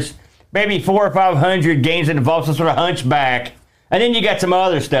adventures, maybe 400 or 500 games that involve some sort of hunchback. And then you got some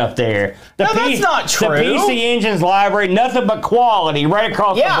other stuff there. That's not true. The PC Engine's library, nothing but quality right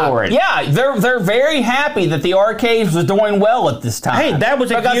across the board. Yeah, they're very happy that the arcades was doing well at this time. Hey, that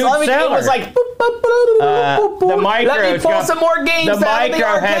was a huge seller. It was like, boop, boop, boop, boop, boop. The Micro. Let me pull some more games out of the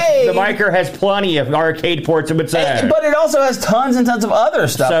arcade. The Micro has plenty of arcade ports of its own. But it also has tons and tons of other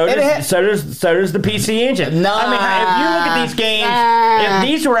stuff. So does the PC Engine. Nah. I mean, if you look at these games, if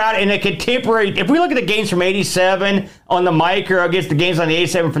these were out in a contemporary, if we look at the games from '87 on the Micro against the games on the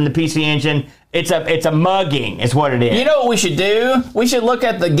 '87 from the PC Engine, it's a mugging, is what it is. You know what we should do? We should look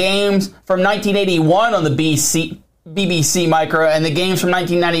at the games from 1981 on the BBC Micro and the games from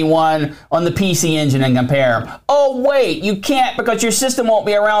 1991 on the PC Engine and compare them. Oh, wait, you can't because your system won't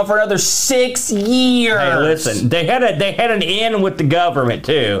be around for another 6 years. Hey, listen, they had an in with the government,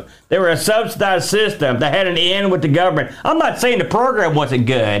 too. They were a subsidized system. They had an in with the government. I'm not saying the program wasn't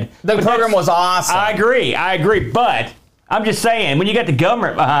good. The program was awesome. I agree, but I'm just saying, when you got the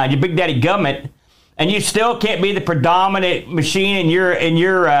government behind you, Big Daddy government, and you still can't be the predominant machine in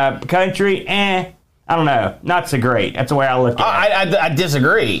your country, I don't know. Not so great. That's the way I look at it. I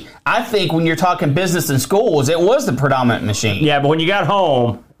disagree. I think when you're talking business and schools, it was the predominant machine. Yeah, but when you got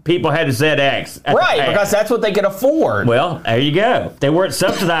home, people had a ZX. Right, because that's what they could afford. Well, there you go. They weren't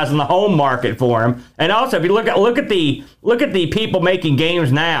subsidizing the home market for them. And also, if you look at the people making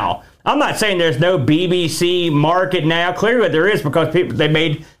games now, I'm not saying there's no BBC market now. Clearly there is, because they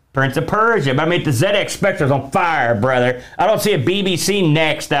made Prince of Persia. But I mean, the ZX Spectre's on fire, brother. I don't see a BBC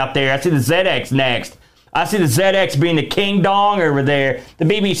next out there. I see the ZX next. I see the ZX being the King Dong over there. The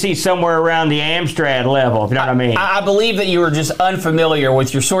BBC somewhere around the Amstrad level, if you know what I mean. I believe that you were just unfamiliar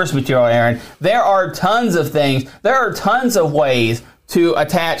with your source material, Aaron. There are tons of things. There are tons of ways to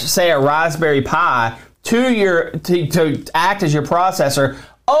attach, say, a Raspberry Pi to act as your processor.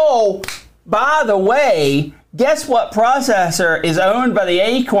 Oh, by the way, guess what processor is owned by the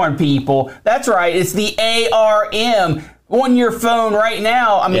Acorn people? That's right, it's the ARM. On your phone right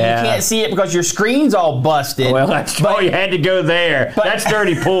now, I mean, you can't see it because your screen's all busted. Well, you had to go there. That's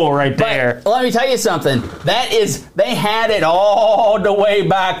dirty pool right there. Let me tell you something. They had it all the way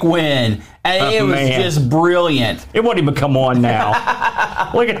back when. And it was just brilliant. It won't even come on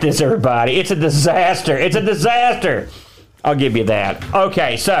now. Look at this, everybody. It's a disaster. It's a disaster. I'll give you that.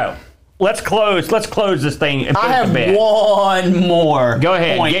 Okay, so let's close this thing. And I have one more. Go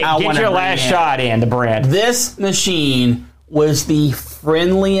ahead. Get your last shot in, the Brent. This machine was the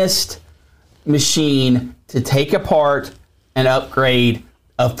friendliest machine to take apart and upgrade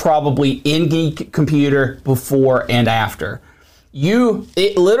of probably any computer before and after.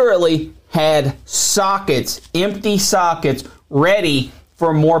 It literally had sockets, empty sockets, ready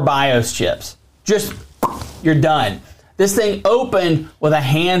for more BIOS chips. Just, you're done. This thing opened with a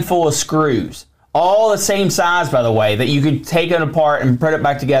handful of screws. All the same size, by the way, that you could take it apart and put it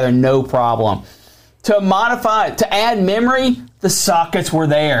back together, no problem. To add memory, the sockets were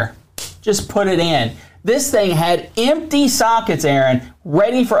there. Just put it in. This thing had empty sockets, Aaron,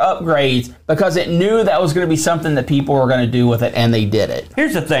 ready for upgrades because it knew that was going to be something that people were going to do with it, and they did it.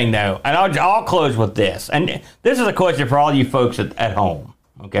 Here's the thing, though, and I'll close with this. And this is a question for all you folks at home,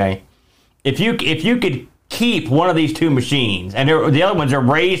 okay? If you could keep one of these two machines, and the other ones are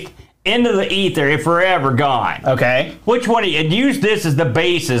raised into the ether if forever gone. Okay. Which one? And use this as the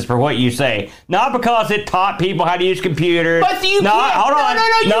basis for what you say. Not because it taught people how to use computers. But you can't. Hold on.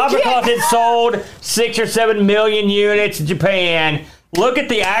 No, not because it sold 6 or 7 million units in Japan. Look at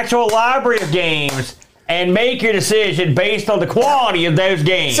the actual library of games and make your decision based on the quality of those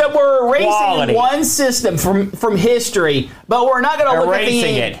games. So we're erasing one system from history, but we're not going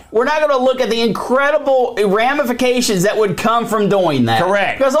to look at the incredible ramifications that would come from doing that.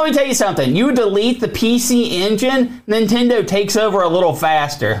 Correct. Because let me tell you something. You delete the PC Engine, Nintendo takes over a little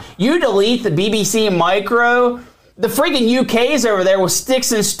faster. You delete the BBC Micro, the freaking UK's over there with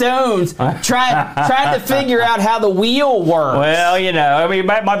sticks and stones trying to figure out how the wheel works. Well, you know, I mean,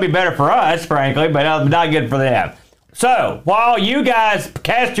 it might be better for us, frankly, but not good for them. So, while you guys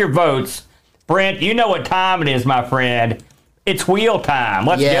cast your votes, Brent, you know what time it is, my friend. It's wheel time.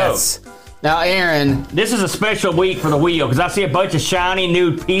 Let's go. Now, Aaron, this is a special week for the wheel because I see a bunch of shiny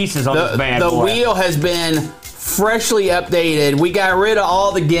new pieces on this bad boy. The wheel has been freshly updated. We got rid of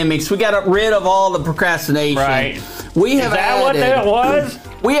all the gimmicks. We got rid of all the procrastination. Right. Is that what that was?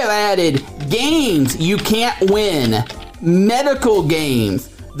 We have added games you can't win, medical games,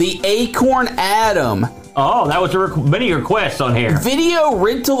 the Acorn Atom, Oh, that was many requests on here. Video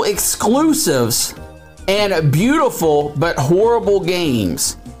rental exclusives and beautiful but horrible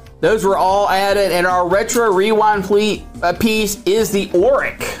games. Those were all added, and our retro rewind piece is the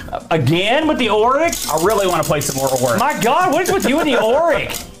Auric. Again with the Auric? I really want to play some more Auric. My God, what is with you and the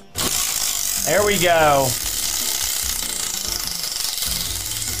Auric? There we go.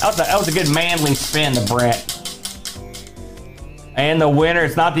 That was a good manly spin to Brent. And the winner,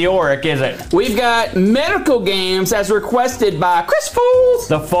 it's not the Auric, is it? We've got medical games as requested by Chris Folds.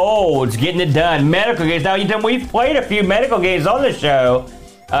 The Folds, getting it done. Medical games. Now, we've played a few medical games on the show.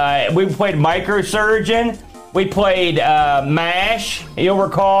 We played Microsurgeon. We played MASH, you'll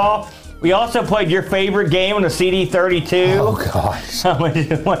recall. We also played your favorite game on the CD32. Oh, gosh.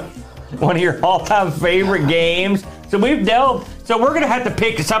 One of your all-time favorite games. So we're going to have to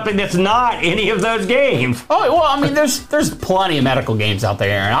pick something that's not any of those games. Oh, well, I mean, there's plenty of medical games out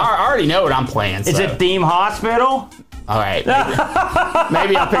there, and I already know what I'm playing. Is it Theme Hospital? All right.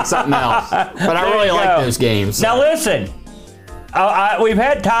 Maybe I'll pick something else. But I really like those games. So. Now, listen. We've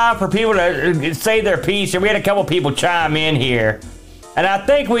had time for people to say their piece, and we had a couple people chime in here. And I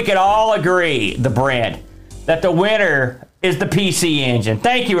think we can all agree, Brent, that the winner is the PC Engine.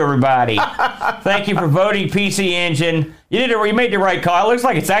 Thank you, everybody. Thank you for voting PC Engine. You made the right call. It looks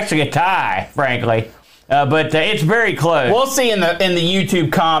like it's actually a tie, frankly. But it's very close. We'll see in the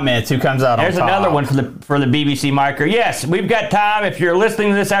YouTube comments who comes out on top. There's another one for the BBC Micro. Yes, we've got time. If you're listening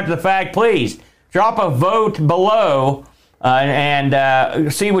to this after the fact, please drop a vote below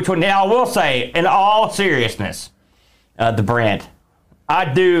and see which one. Now, I will say, in all seriousness, the Brent, I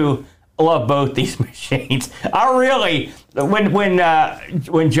do love both these machines. I really, when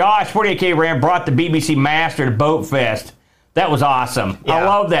Josh 48K Ram brought the BBC Master to Boat Fest, that was awesome. Yeah. I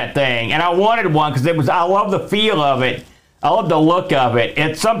love that thing, and I wanted one because I love the feel of it. I love the look of it.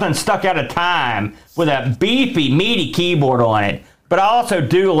 It's something stuck out of time with a beefy, meaty keyboard on it. But I also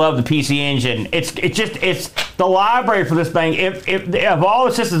do love the PC Engine. It's the library for this thing. If of all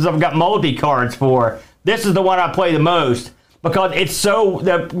the systems I've got multi-cards for, this is the one I play the most. Because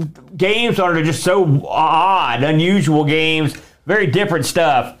the games on it are just so odd, unusual games, very different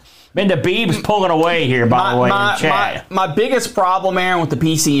stuff. Man, the Beeb's pulling away here, by the way, in the chat. My biggest problem, Aaron, with the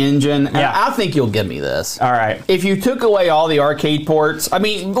PC Engine, and I think you'll give me this. All right. If you took away all the arcade ports, I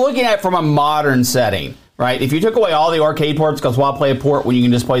mean, looking at it from a modern setting, right? If you took away all the arcade ports, because why play a port when you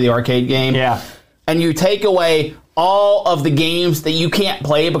can just play the arcade game? Yeah. And you take away all of the games that you can't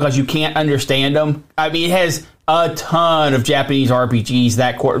play because you can't understand them. I mean, it has a ton of Japanese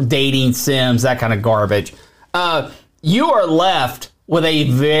RPGs, dating sims, that kind of garbage. You are left with a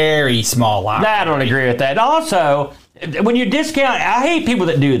very small library. I don't agree with that. Also, when you discount, I hate people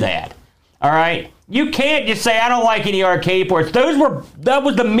that do that. All right? You can't just say, I don't like any arcade ports. That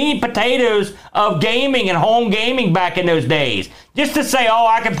was the meat and potatoes of gaming and home gaming back in those days. Just to say, oh,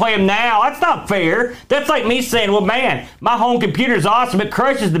 I can play them now, that's not fair. That's like me saying, well, man, my home computer's awesome. It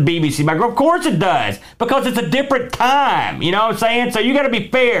crushes the BBC Micro. Of course it does, because it's a different time. You know what I'm saying? So you got to be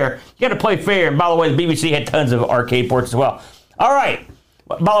fair. You got to play fair. And by the way, the BBC had tons of arcade ports as well. All right.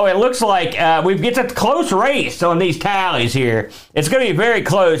 By the way, it looks like it's a close race on these tallies here. It's going to be very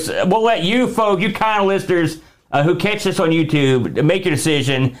close. We'll let you kind listeners who catch this on YouTube, make your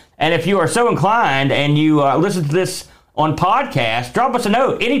decision. And if you are so inclined and you listen to this on podcast, drop us a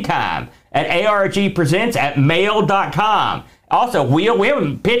note anytime at argpresents@mail.com. Also, we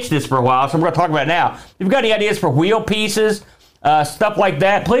haven't pitched this for a while, so we're going to talk about it now. If you've got any ideas for wheel pieces, stuff like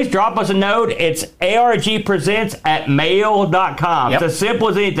that, please drop us a note. It's argpresents@mail.com. Yep. It's as simple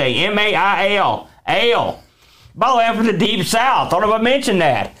as anything. MAIL. Ale. By the way, I'm from the Deep South. I don't know if I mentioned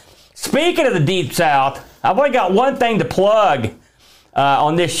that. Speaking of the Deep South, I've only got one thing to plug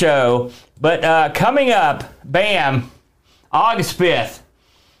on this show. But coming up, bam, August 5th,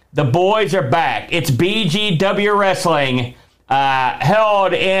 the boys are back. It's BGW Wrestling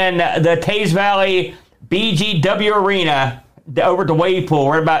held in the Taze Valley BGW Arena over to Wavepool.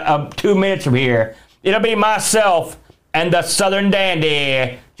 We're about 2 minutes from here. It'll be myself and the Southern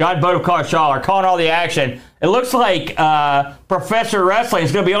Dandy, John Bodekar Shaw, are calling all the action. It looks like Professor Wrestling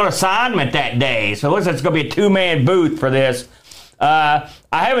is going to be on assignment that day. So it looks like it's going to be a two-man booth for this. I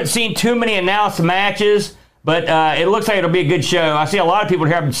haven't seen too many announced matches, but it looks like it'll be a good show. I see a lot of people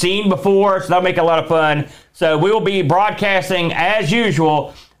here I haven't seen before, so that'll make a lot of fun. So we will be broadcasting as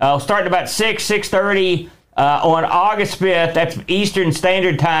usual, starting about 6:30 on August 5th. That's Eastern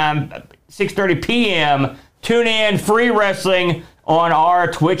Standard Time, 6:30 p.m. Tune in, free wrestling on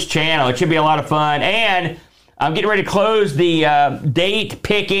our Twitch channel. It should be a lot of fun. And I'm getting ready to close the date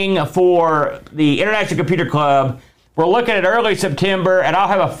picking for the International Computer Club. We're looking at early September, and I'll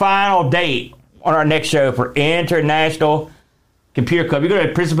have a final date on our next show for International Computer Club. You're going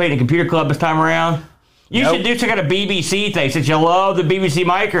to participate in a computer club this time around? You should do some kind of BBC thing since you love the BBC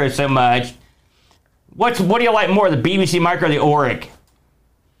Micro so much. What do you like more, the BBC Micro or the ARG?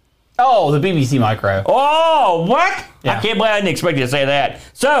 Oh, the BBC Micro. Oh, what? Yeah. I can't believe I didn't expect you to say that.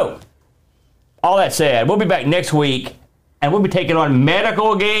 So, all that said, we'll be back next week, and we'll be taking on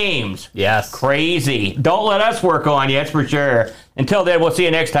medical games. Yes. Crazy. Don't let us work on you, that's for sure. Until then, we'll see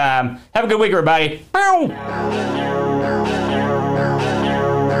you next time. Have a good week, everybody. Bow.